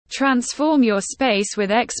Transform your space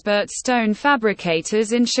with expert stone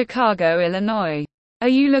fabricators in Chicago, Illinois. Are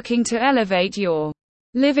you looking to elevate your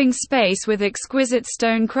living space with exquisite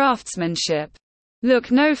stone craftsmanship?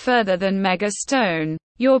 Look no further than Mega Stone,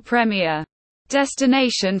 your premier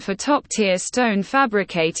destination for top-tier stone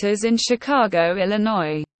fabricators in Chicago,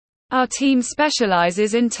 Illinois. Our team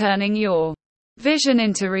specializes in turning your vision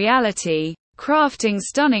into reality, crafting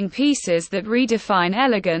stunning pieces that redefine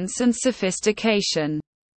elegance and sophistication.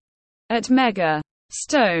 At Mega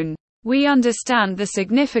Stone, we understand the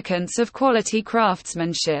significance of quality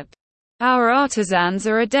craftsmanship. Our artisans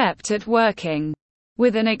are adept at working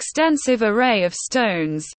with an extensive array of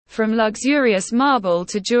stones, from luxurious marble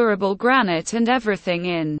to durable granite and everything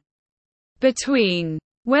in between.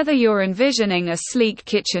 Whether you're envisioning a sleek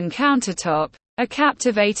kitchen countertop, a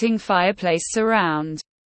captivating fireplace surround,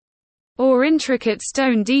 or intricate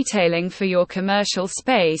stone detailing for your commercial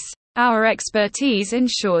space, our expertise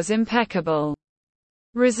ensures impeccable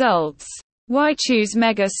results. Why choose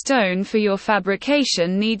Mega Stone for your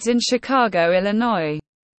fabrication needs in Chicago, Illinois?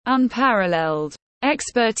 Unparalleled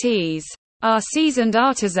expertise. Our seasoned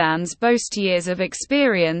artisans boast years of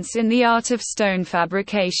experience in the art of stone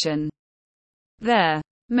fabrication. Their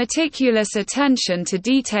meticulous attention to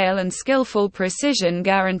detail and skillful precision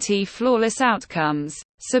guarantee flawless outcomes,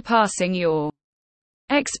 surpassing your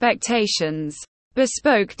expectations.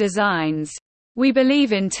 Bespoke designs. We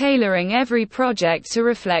believe in tailoring every project to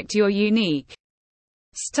reflect your unique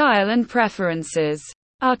style and preferences.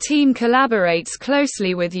 Our team collaborates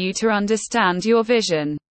closely with you to understand your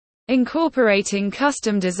vision, incorporating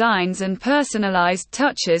custom designs and personalized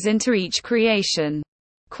touches into each creation.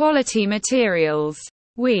 Quality materials.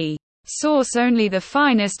 We source only the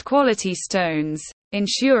finest quality stones,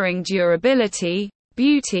 ensuring durability,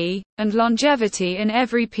 beauty, and longevity in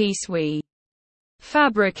every piece we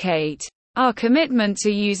fabricate. Our commitment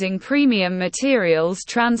to using premium materials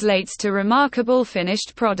translates to remarkable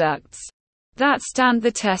finished products that stand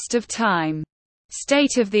the test of time.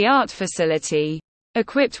 State-of-the-art facility,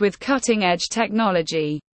 equipped with cutting-edge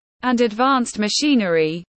technology and advanced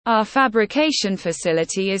machinery, our fabrication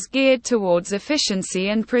facility is geared towards efficiency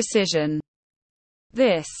and precision.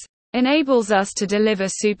 This enables us to deliver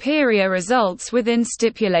superior results within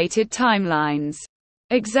stipulated timelines.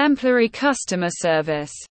 Exemplary customer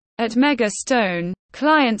service. At Mega Stone,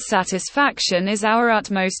 client satisfaction is our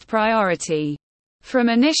utmost priority. From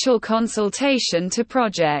initial consultation to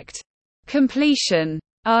project completion,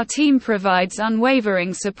 our team provides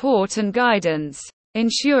unwavering support and guidance,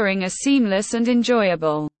 ensuring a seamless and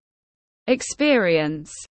enjoyable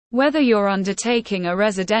experience. Whether you're undertaking a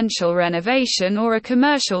residential renovation or a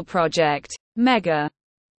commercial project, Mega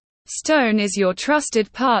Stone is your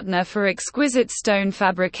trusted partner for exquisite stone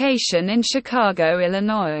fabrication in Chicago,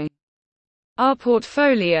 Illinois. Our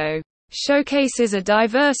portfolio showcases a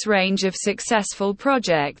diverse range of successful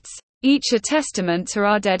projects, each a testament to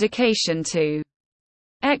our dedication to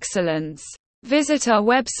excellence. Visit our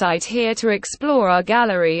website here to explore our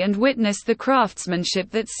gallery and witness the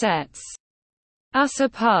craftsmanship that sets us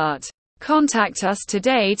apart. Contact us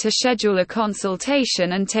today to schedule a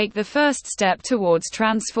consultation and take the first step towards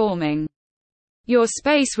transforming your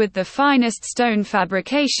space with the finest stone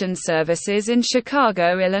fabrication services in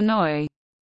Chicago, Illinois.